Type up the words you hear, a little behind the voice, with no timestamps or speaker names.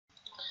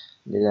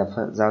Đây là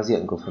phần giao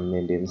diện của phần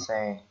mềm đếm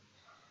xe.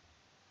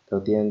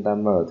 Đầu tiên ta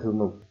mở thư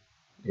mục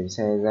đếm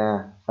xe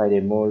ra, file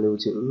demo lưu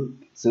trữ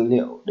dữ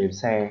liệu đếm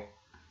xe.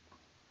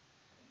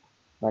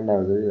 Ban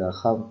đầu dữ liệu là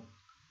 0.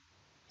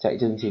 Chạy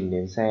chương trình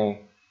đếm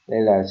xe.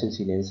 Đây là chương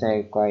trình đếm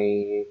xe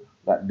quay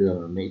đoạn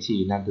đường ở Mễ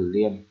Trì, Nam Từ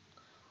Liêm.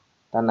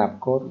 Ta nạp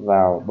code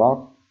vào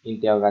board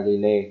Intel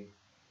Galilei.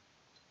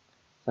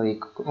 Sau khi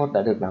code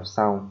đã được nạp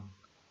xong,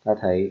 ta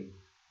thấy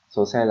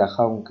số xe là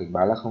 0, cảnh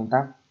báo là không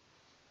tắc.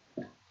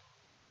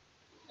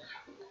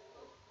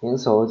 Những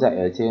số chạy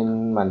ở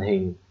trên màn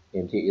hình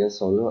hiển thị ra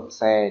số lượng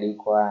xe đi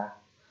qua.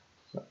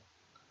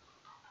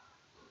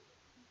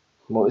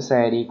 Mỗi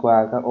xe đi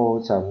qua các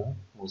ô trống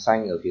màu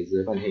xanh ở phía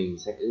dưới màn hình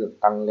sẽ được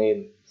tăng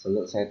lên, số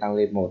lượng xe tăng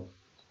lên 1.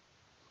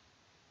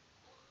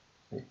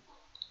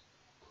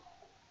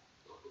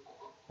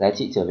 Giá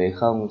trị trở về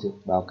 0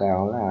 báo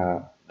cáo là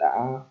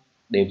đã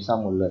đếm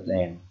xong một lượt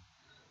đèn.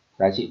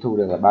 Giá trị thu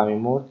được là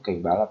 31,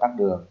 cảnh báo là tắc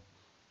đường.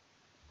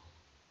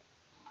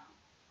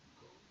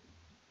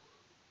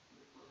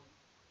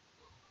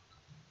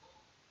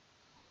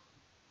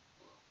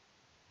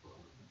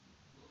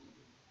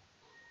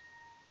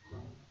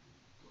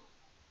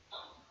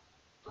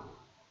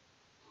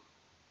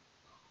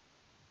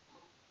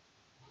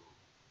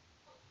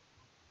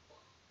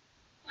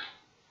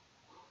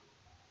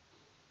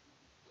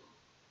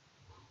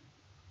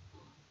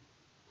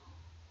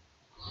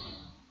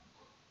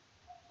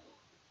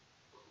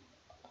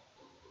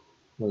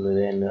 Một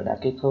lượt đèn nữa đã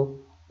kết thúc.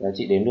 Giá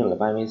trị đếm được là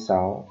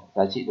 36.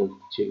 Giá trị được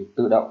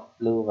tự động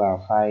lưu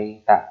vào file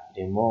tạm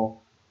demo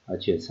và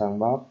chuyển sang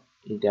board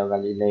Intel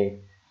Galilei.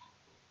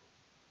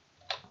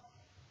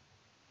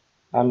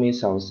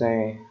 36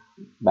 xe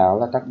báo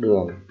là tắc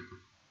đường.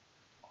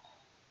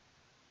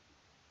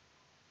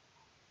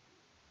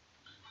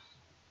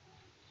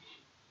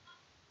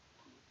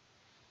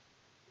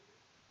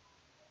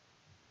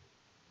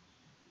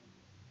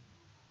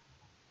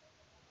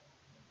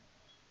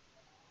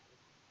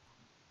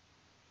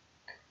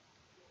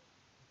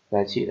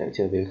 Giá trị lại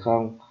trở về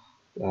 0.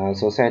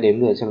 Số xe đếm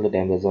được trong lượt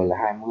đèn vừa rồi là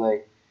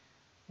 20.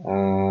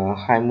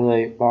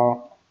 20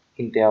 board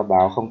Intel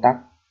báo không tắc.